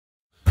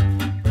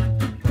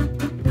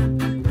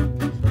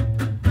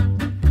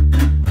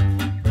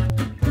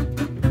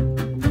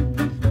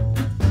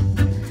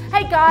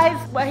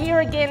guys, we're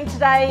here again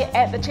today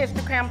at the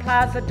Chester Crown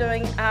Plaza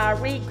doing our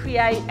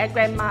Recreate our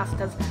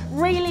Grandmasters.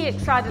 Really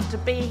excited to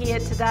be here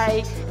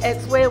today.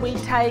 It's where we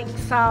take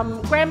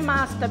some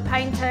Grandmaster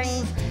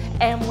paintings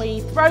and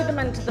we throw them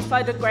into the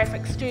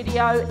photographic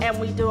studio and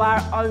we do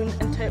our own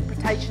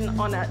interpretation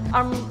on it.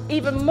 I'm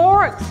even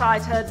more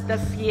excited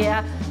this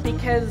year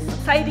because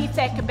Sadie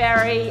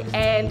Thackerberry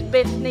and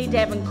Bethany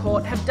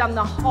Davenport have done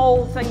the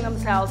whole thing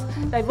themselves.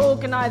 They've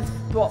organised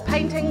what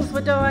paintings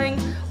we're doing,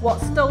 what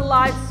still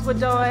lifes we're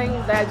doing,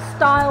 they've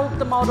styled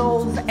the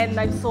models and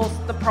they've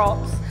sourced the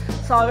props.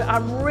 So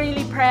I'm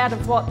really proud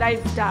of what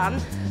they've done.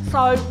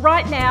 So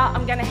right now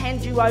I'm going to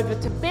hand you over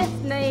to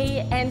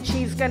Bethany and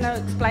she's going to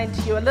explain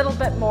to you a little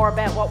bit more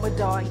about what we're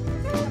doing.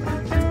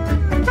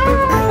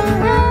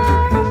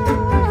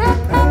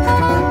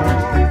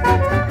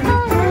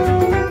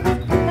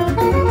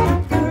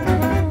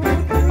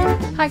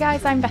 Hi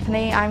guys, I'm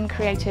Bethany. I'm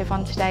creative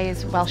on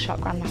today's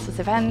Welshot Grandmasters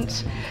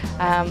event.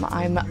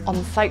 I'm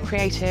on-site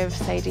creative.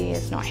 Sadie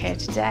is not here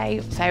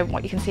today. So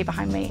what you can see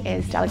behind me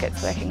is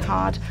delegates working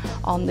hard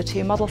on the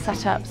two model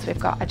setups. We've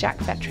got a Jack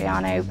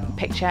Vetriano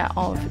picture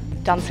of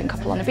dancing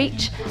couple on a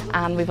beach,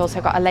 and we've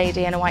also got a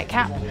lady in a white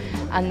cap.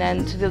 And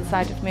then to the other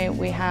side of me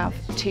we have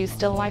two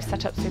still life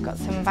setups. We've got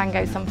some Van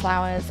Gogh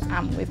sunflowers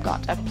and we've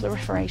got a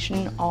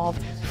proliferation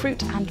of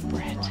fruit and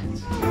bread.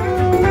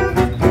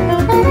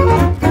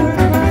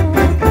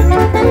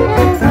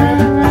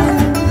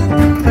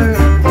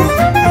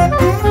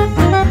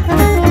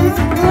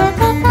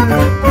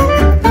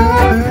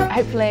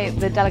 Hopefully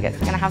the delegates are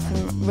going to have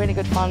some really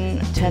good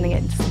fun turning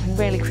it into something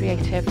really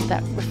creative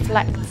that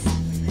reflects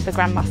the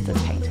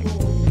Grandmaster's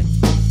painting.